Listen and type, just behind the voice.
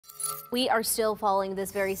We are still following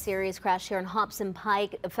this very serious crash here in Hobson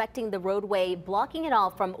Pike, affecting the roadway, blocking it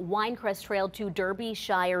off from Winecrest Trail to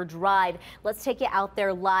Derbyshire Drive. Let's take you out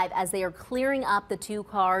there live as they are clearing up the two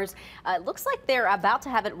cars. It looks like they're about to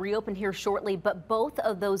have it reopened here shortly, but both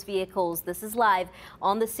of those vehicles, this is live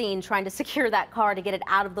on the scene, trying to secure that car to get it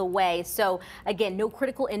out of the way. So again, no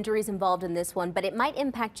critical injuries involved in this one, but it might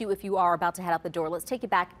impact you if you are about to head out the door. Let's take you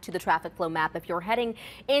back to the traffic flow map. If you're heading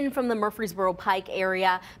in from the Murfreesboro Pike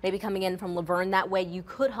area, maybe coming in from Laverne that way, you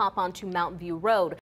could hop onto Mountain View Road.